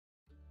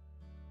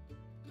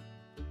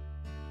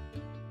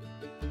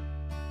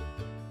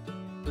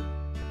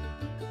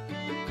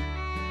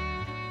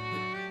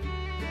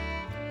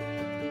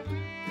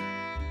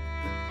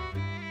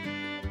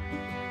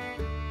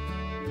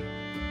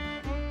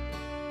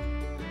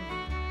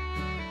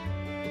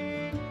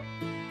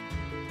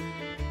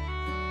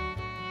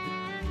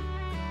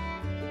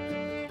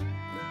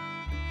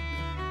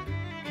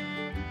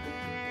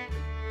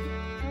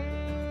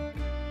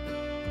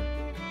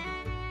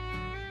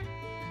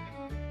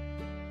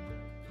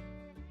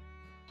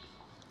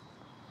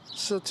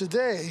So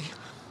today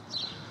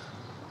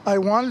I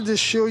wanted to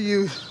show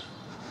you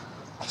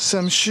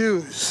some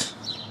shoes.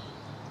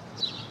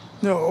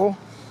 No,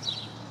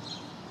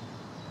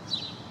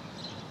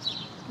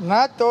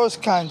 not those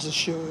kinds of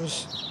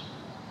shoes.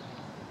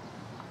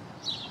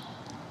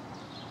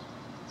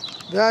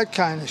 That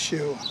kind of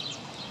shoe.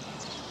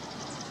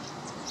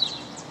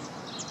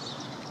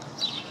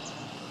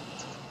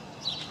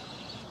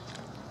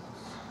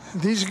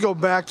 These go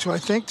back to, I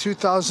think,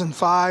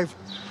 2005.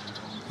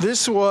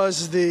 This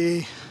was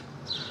the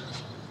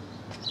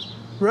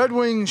Red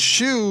Wing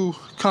Shoe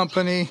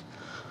Company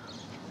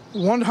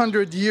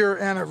 100-year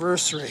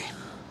anniversary.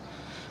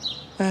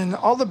 And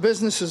all the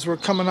businesses were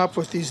coming up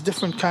with these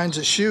different kinds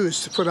of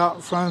shoes to put out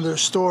in front of their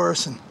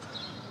stores. And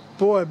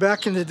boy,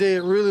 back in the day,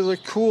 it really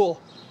looked cool.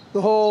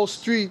 The whole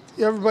street,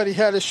 everybody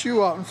had a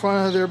shoe out in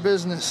front of their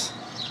business.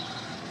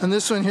 And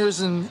this one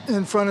here's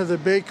in front of the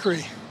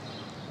bakery.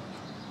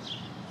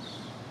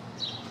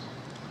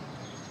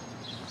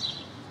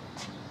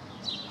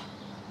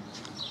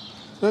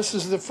 This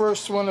is the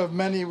first one of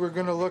many we're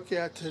going to look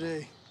at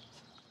today.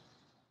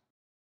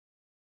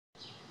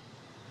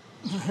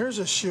 Here's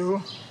a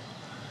shoe.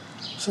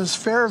 It says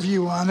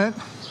Fairview on it.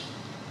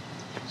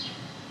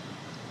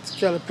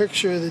 It's got a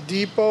picture of the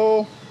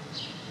depot,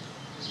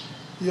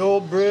 the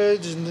old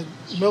bridge, and the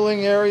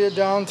milling area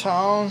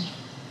downtown.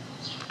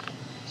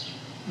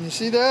 And you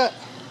see that?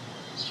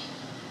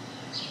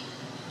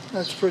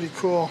 That's pretty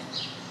cool.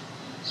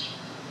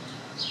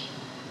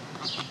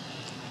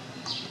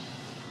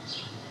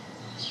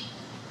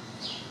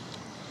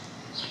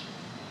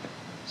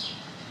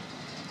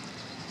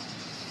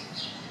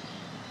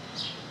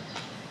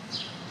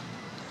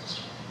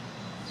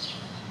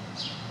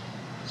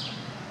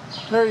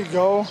 There you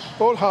go,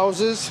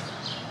 boathouses.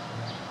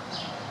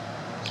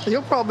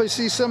 You'll probably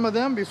see some of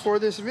them before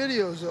this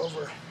video is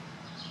over.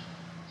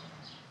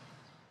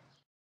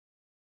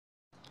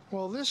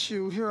 Well, this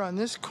shoe here on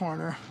this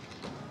corner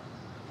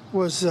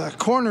was a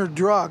Corner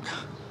Drug.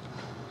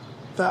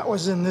 That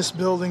was in this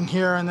building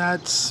here, and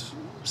that's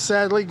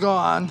sadly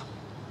gone.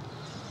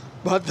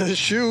 But the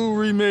shoe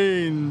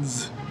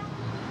remains.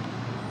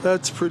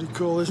 That's pretty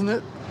cool, isn't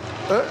it?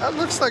 It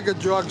looks like a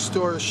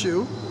drugstore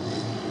shoe.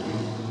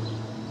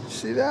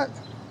 See that?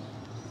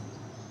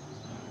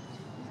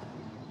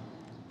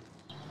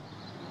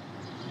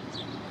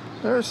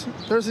 There's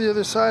the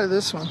other side of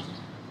this one.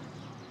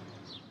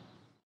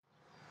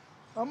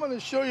 I'm going to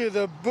show you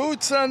the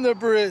boots on the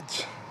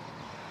bridge.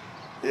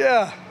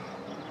 Yeah,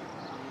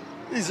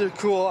 these are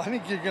cool. I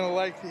think you're going to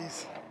like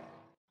these.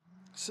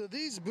 So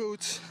these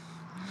boots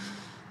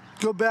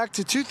go back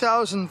to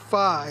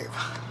 2005.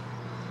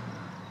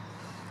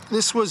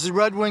 This was the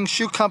Red Wing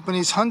Shoe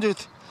Company's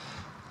 100th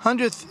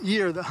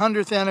year, the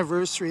 100th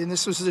anniversary, and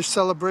this was their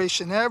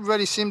celebration.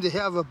 Everybody seemed to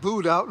have a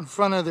boot out in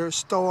front of their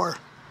store.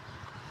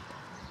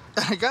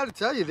 And I got to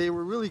tell you, they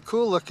were really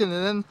cool looking,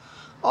 and then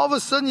all of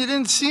a sudden you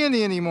didn't see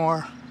any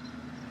anymore.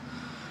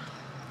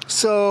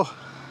 So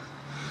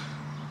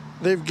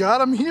they've got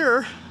them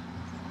here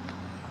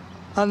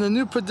on the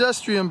new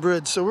pedestrian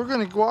bridge. So we're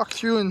going to walk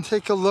through and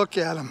take a look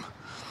at them.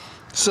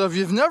 So if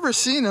you've never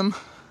seen them,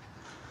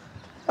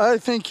 I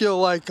think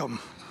you'll like them.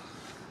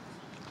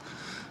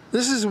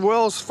 This is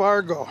Wells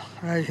Fargo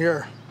right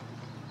here.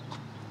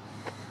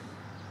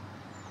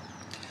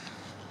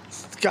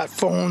 It's got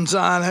phones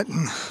on it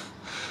and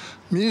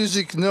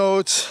music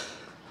notes.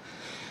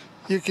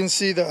 You can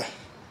see the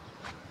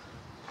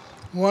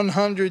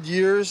 100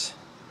 years,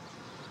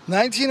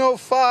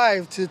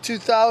 1905 to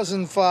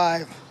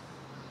 2005.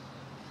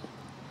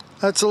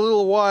 That's a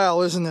little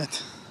while, isn't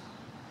it?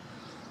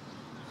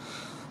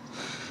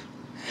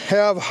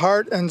 Have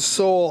heart and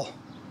soul.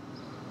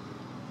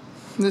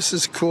 This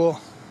is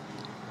cool.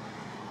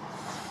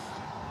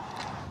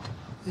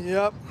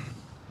 Yep.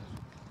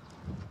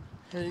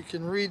 Here you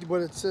can read what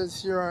it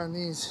says here on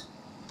these.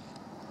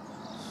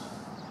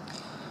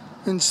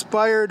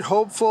 Inspired,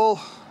 hopeful,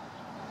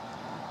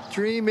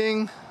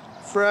 dreaming,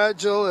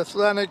 fragile,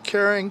 athletic,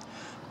 caring,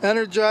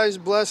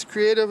 energized, blessed,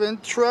 creative,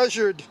 and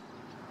treasured.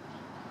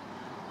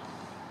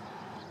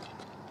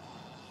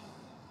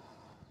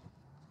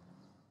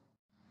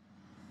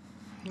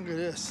 Look at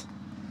this.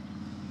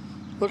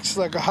 Looks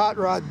like a hot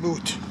rod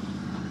boot.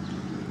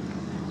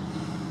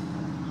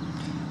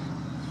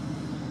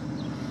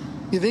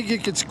 You think you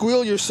could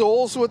squeal your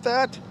soles with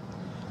that?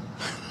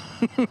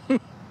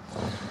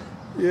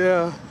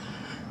 Yeah.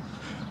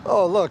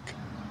 Oh, look.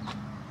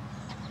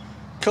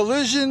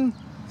 Collision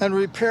and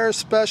repair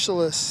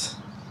specialists.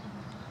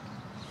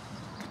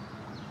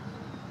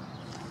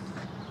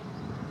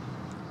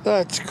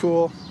 That's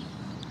cool.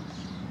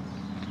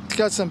 It's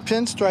got some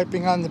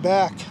pinstriping on the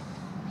back.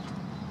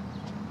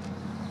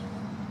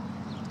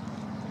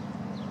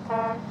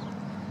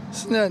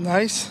 Isn't that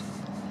nice?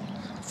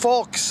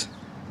 Folks.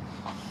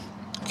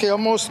 Okay,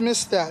 almost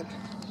missed that.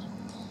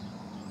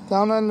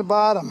 Down on the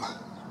bottom.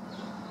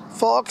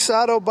 Falks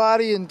Auto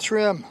Body and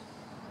Trim.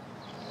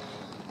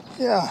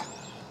 Yeah.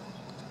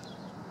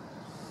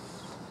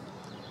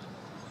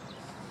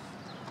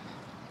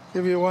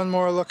 Give you one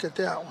more look at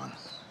that one.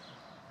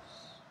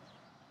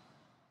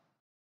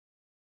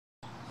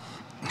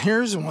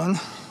 Here's one.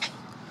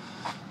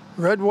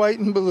 Red, white,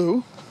 and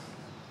blue.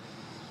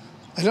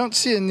 I don't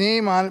see a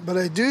name on it, but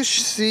I do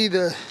see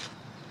the,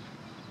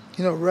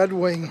 Red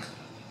Wing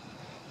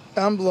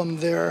emblem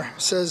there.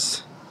 It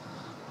says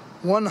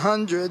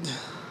 100.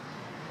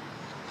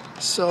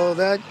 So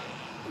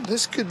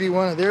this could be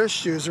one of their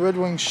shoes, Red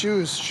Wing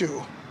shoe.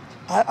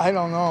 I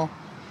don't know.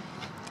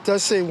 It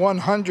does say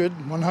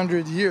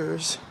 100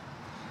 years.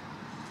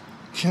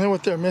 You know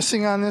what they're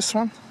missing on this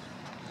one?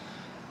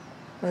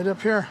 Right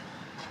up here.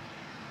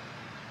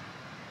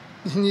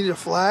 You need a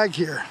flag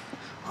here.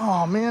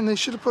 Oh man, they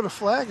should have put a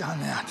flag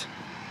on that.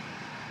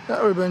 That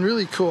would have been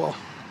really cool.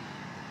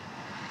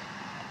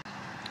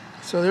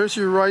 So there's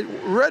your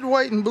red,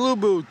 white, and blue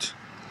boot.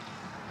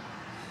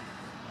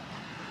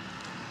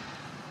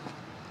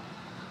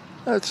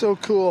 That's so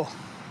cool.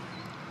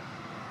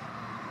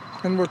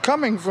 And we're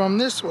coming from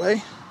this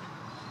way.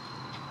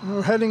 And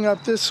we're heading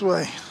up this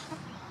way.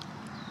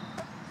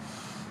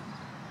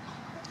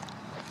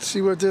 Let's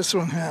see what this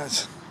one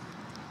has.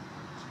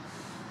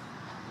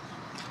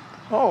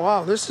 Oh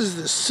wow, this is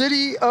the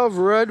city of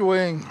Red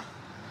Wing.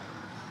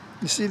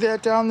 You see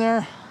that down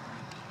there?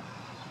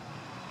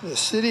 The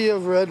city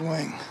of Red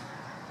Wing.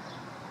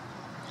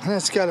 And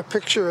it's got a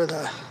picture of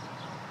the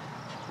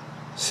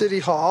city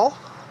hall.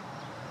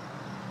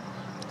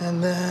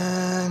 And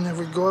then if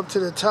we go up to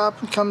the top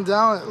and come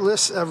down, it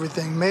lists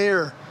everything.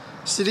 Mayor,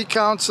 city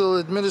council,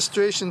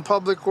 administration,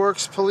 public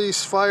works,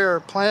 police, fire,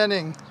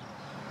 planning,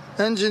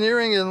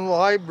 engineering, and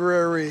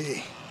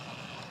library.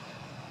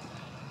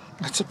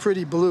 That's a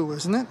pretty blue,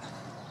 isn't it?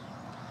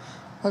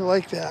 I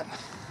like that.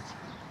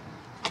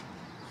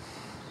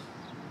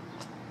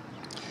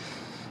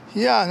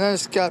 Yeah, and then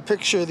it's got a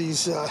picture of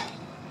these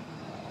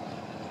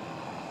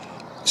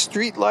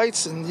street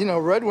lights, and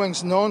Red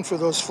Wing's known for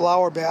those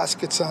flower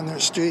baskets on their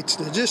streets.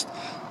 They're just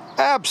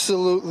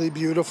absolutely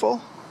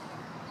beautiful.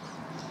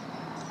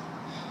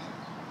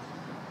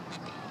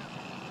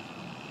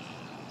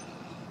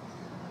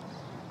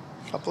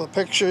 A couple of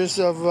pictures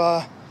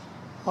of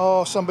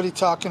somebody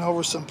talking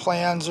over some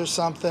plans or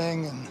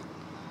something, and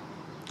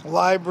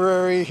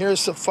library.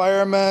 Here's the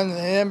firemen,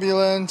 the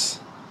ambulance,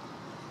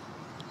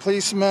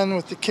 policemen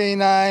with the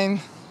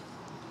canine.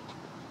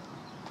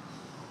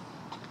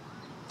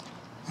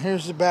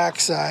 Here's the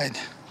backside.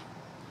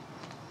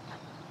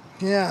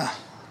 Yeah,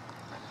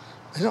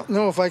 I don't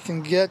know if I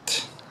can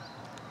get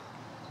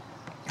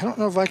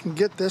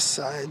this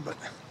side, but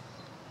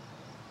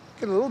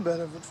get a little bit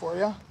of it for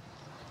you.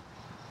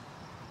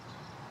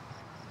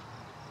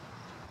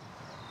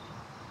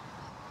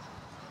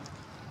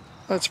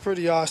 That's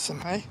pretty awesome,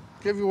 hey?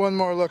 Give you one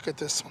more look at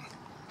this one.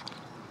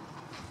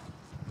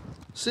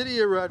 City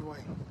of Red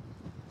Wing.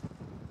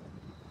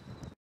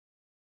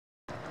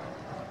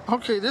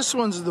 Okay, this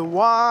one's the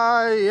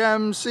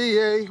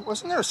YMCA.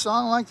 Wasn't there a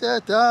song like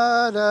that?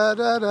 Da da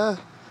da da.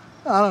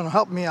 I don't know,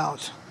 help me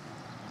out.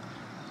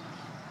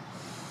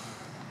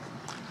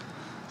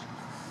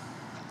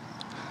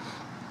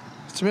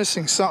 It's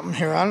missing something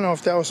here. I don't know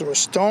if that were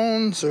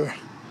stones or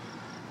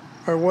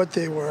what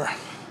they were.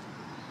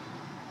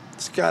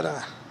 It's got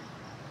a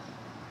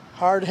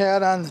hard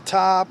hat on the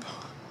top.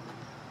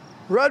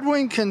 Red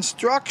Wing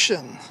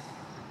Construction.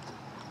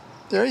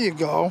 There you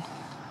go.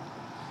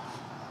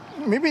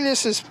 Maybe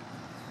this is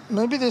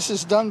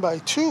done by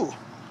two.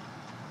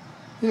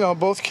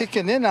 Both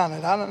kicking in on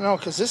it. I don't know,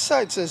 because this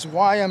side says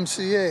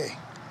YMCA.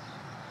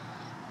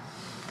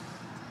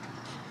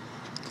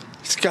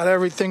 It's got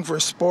everything for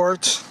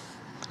sports.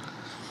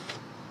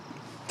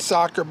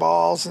 Soccer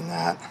balls and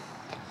that.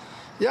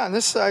 Yeah, and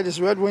this side is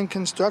Red Wing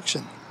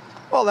Construction.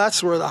 Well,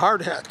 that's where the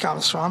hard hat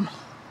comes from.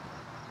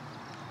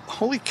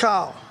 Holy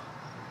cow.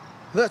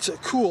 That's a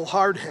cool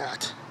hard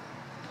hat.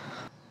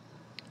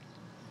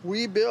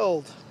 We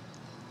build.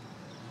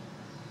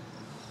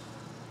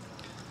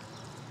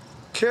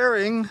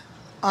 Caring,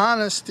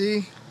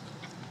 honesty,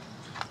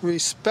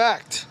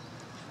 respect,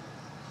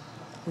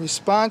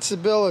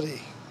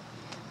 responsibility.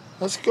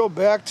 Let's go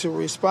back to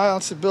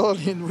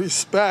responsibility and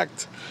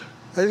respect.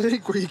 I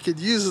think we could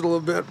use a little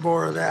bit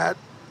more of that.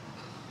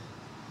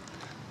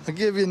 I'll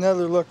give you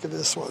another look at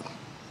this one.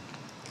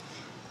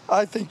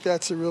 I think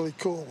that's a really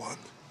cool one.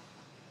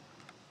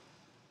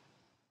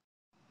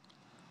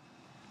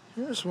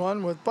 Here's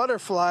one with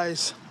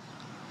butterflies.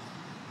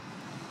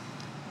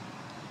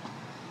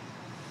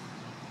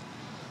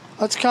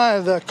 That's kind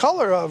of the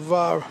color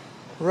of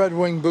Red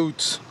Wing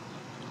boots.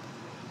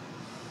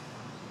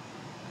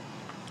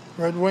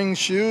 Red Wing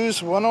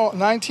shoes,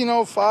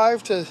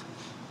 1905 to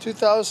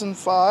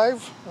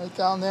 2005, right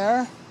down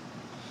there.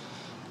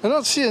 I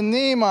don't see a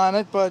name on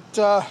it, but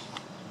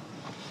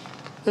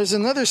there's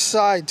another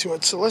side to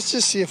it. So let's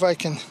just see if I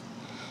can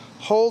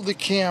hold the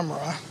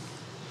camera.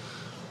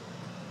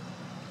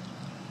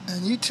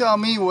 And you tell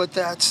me what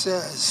that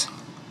says.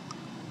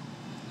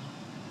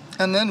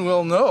 And then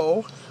we'll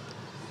know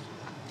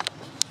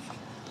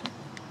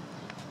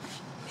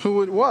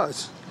who it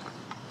was.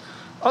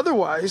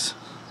 Otherwise,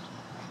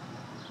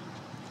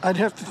 I'd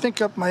have to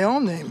think up my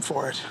own name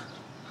for it.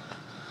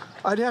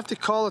 I'd have to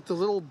call it the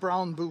Little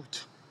Brown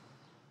Boot.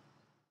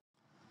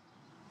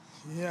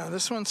 Yeah,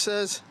 this one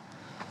says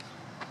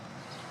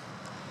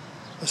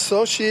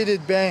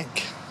Associated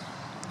Bank.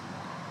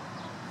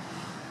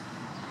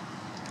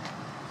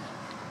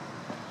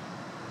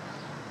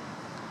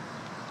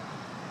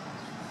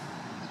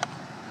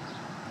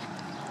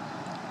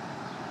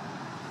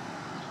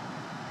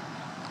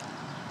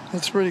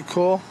 That's pretty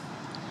cool.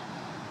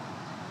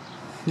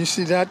 You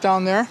see that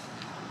down there?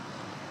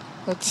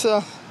 That's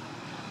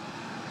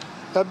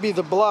that'd be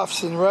the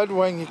bluffs in Red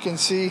Wing. You can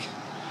see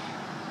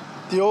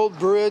the old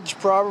bridge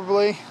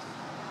probably.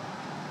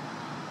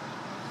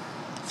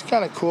 It's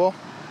kind of cool.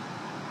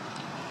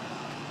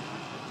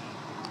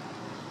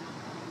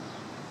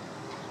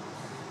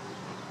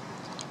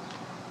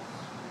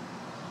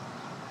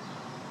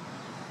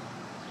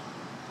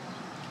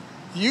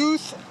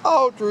 Youth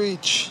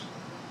outreach.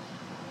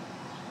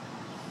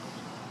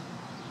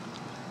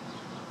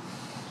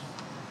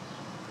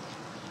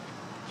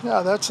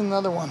 Yeah, that's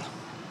another one.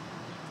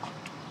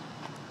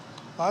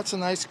 Lots of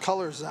nice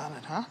colors on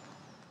it, huh?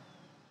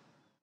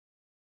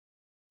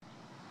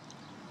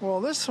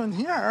 Well, this one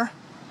here,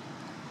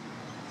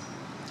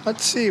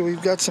 let's see,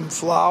 we've got some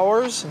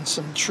flowers and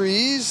some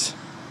trees.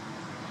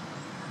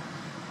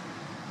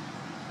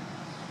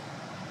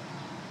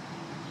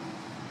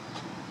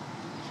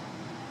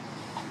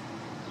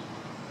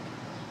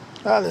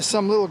 Ah, there's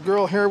some little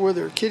girl here with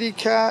her kitty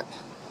cat.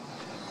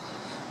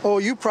 Oh,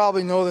 you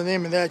probably know the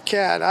name of that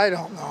cat. I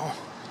don't know.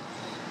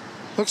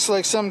 Looks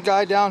like some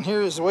guy down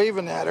here is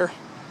waving at her.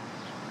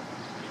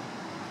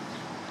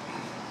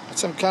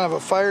 Some kind of a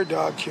fire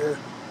dog here.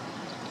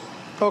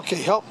 Okay,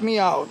 help me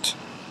out.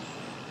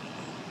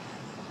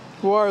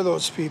 Who are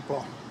those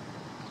people?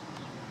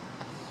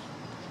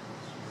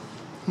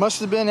 Must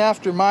have been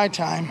after my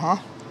time, huh?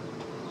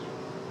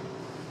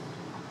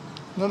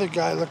 Another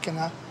guy looking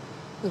at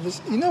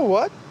this. You know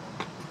what?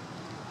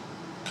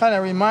 Kind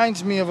of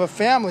reminds me of a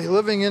family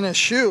living in a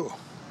shoe.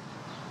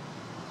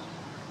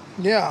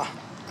 Yeah.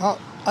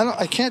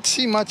 I can't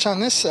see much on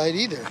this side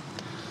either.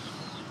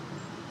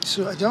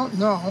 So I don't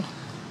know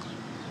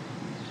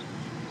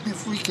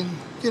if we can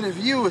get a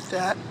view with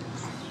that.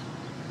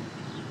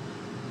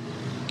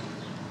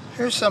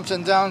 Here's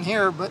something down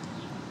here, but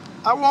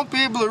I won't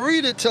be able to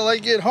read it till I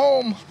get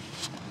home.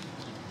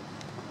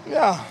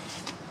 Yeah.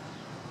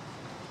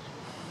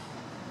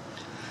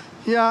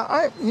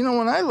 Yeah, you know,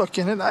 when I look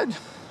in it,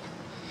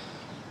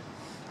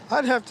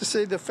 I'd have to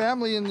say the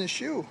family in the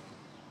shoe.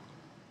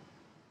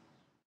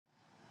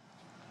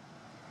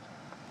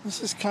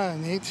 This is kind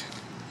of neat.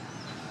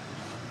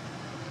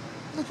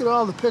 Look at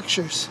all the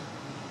pictures.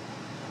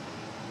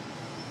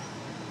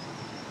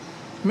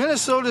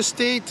 Minnesota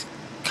State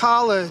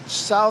College,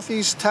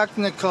 Southeast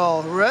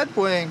Technical, Red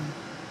Wing.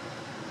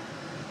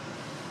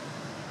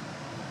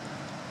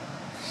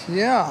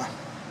 Yeah.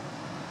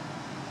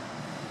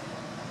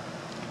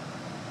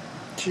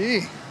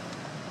 Gee.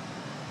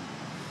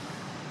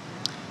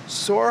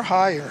 Soar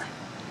higher.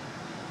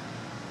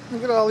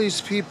 Look at all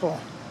these people.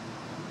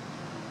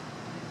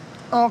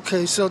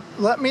 Okay, so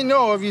let me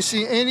know if you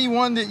see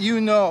anyone that you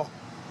know,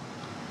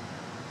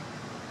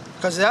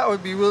 because that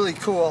would be really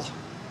cool.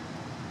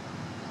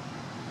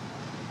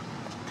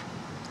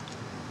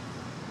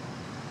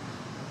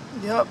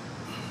 Yep.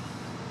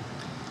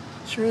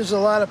 Sure is a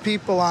lot of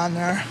people on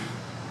there.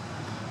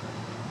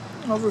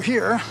 Over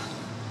here.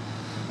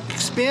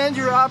 Expand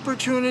your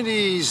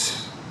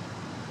opportunities.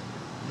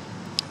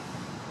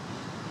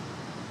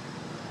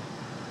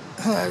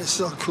 That is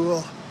so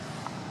cool.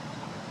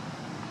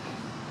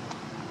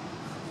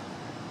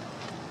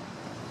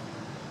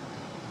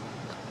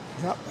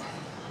 Yep.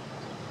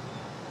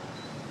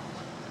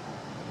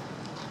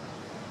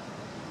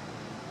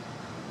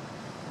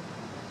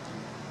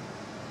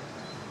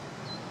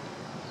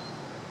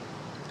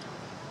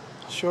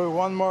 Show you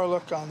one more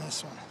look on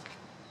this one.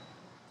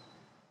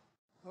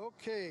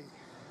 Okay.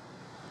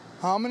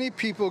 How many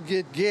people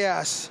get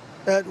gas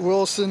at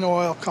Wilson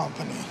Oil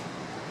Company?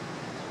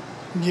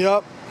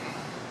 Yep.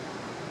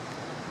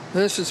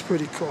 This is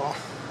pretty cool.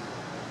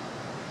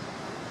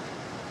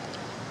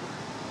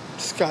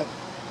 It's got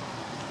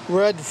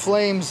red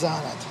flames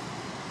on it.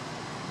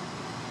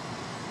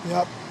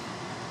 Yep.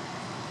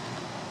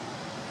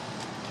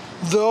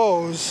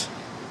 Those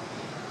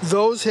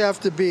have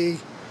to be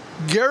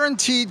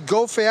guaranteed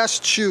go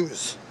fast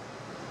shoes.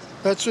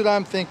 That's what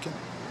I'm thinking.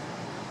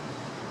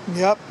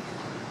 Yep.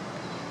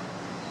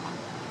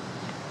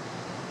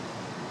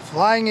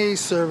 Flying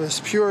Ace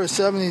Service, Pure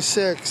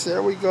 76.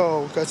 There we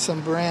go. Got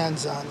some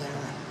brands on there.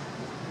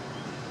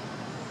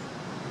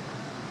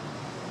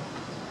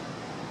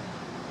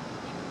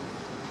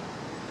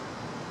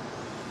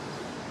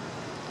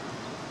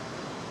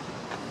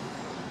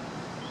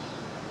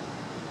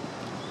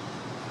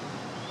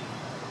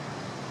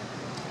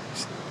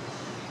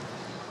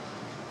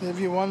 Give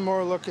you one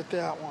more look at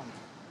that one.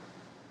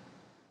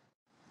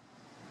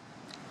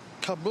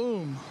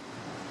 Kaboom.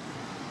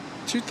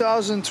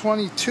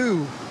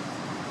 2022.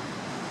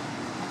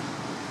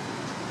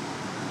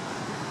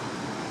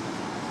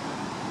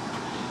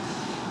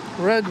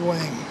 Red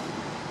Wing.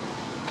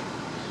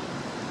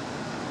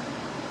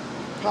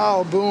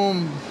 Pow,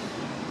 boom.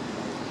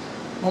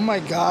 Oh my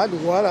God,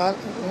 what a,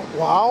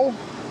 wow.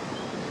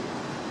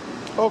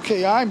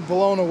 Okay, I'm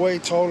blown away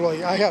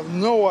totally. I have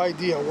no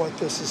idea what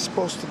this is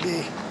supposed to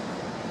be.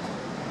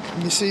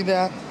 You see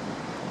that?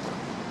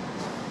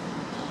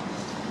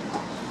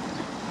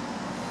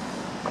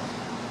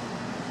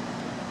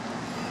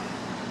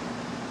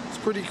 It's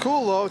pretty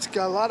cool though. It's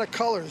got a lot of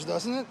colors,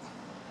 doesn't it?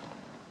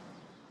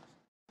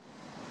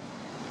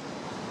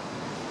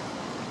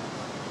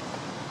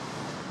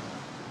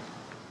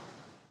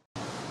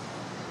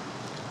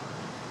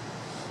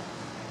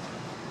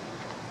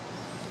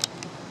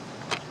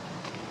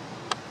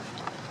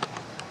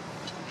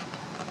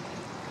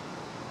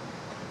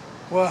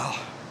 Well,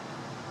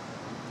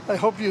 I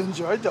hope you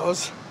enjoyed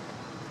those.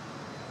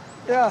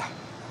 Yeah,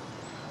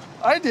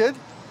 I did.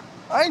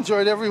 I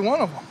enjoyed every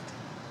one of them.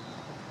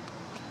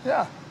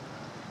 Yeah.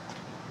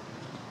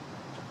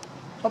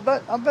 I'll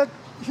bet,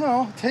 you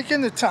know,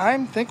 taking the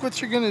time, think what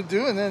you're gonna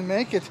do and then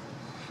make it.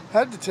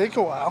 Had to take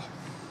a while.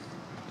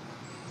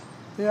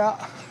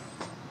 Yeah.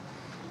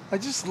 I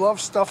just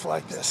love stuff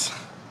like this.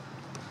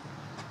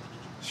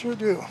 Sure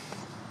do.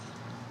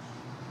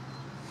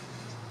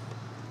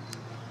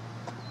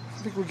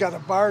 I think we got a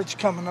barge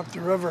coming up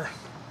the river.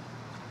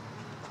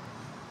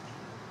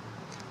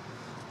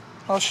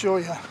 I'll show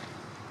you.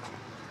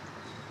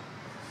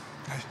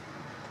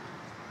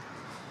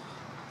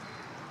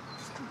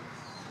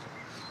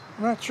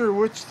 I'm not sure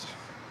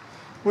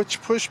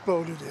which push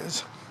boat it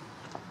is.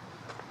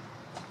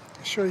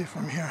 I'll show you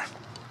from here.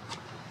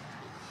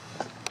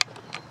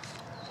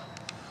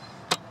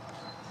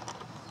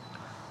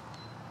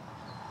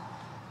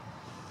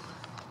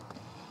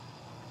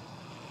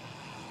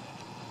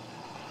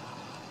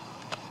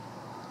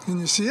 Can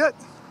you see it?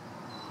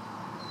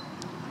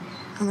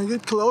 Can I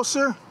get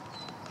closer?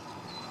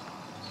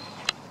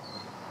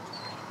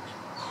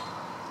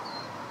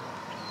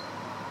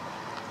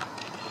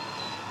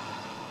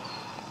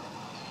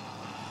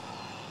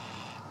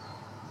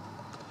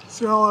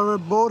 See all our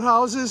boat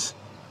houses?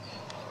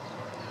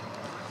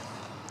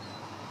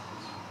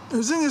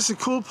 Isn't this a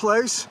cool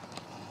place?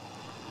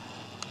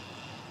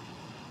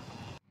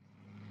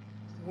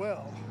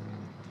 Well,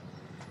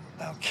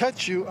 I'll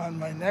catch you on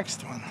my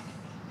next one.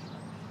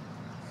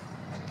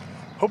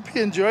 Hope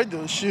you enjoyed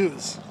those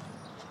shoes.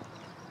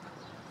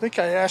 I think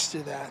I asked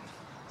you that.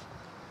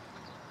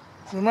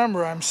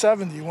 Remember, I'm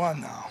 71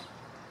 now.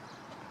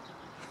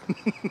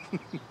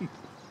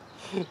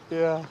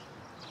 Yeah.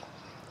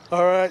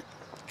 All right.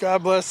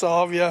 God bless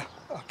all of you.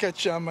 I'll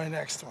catch you on my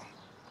next one.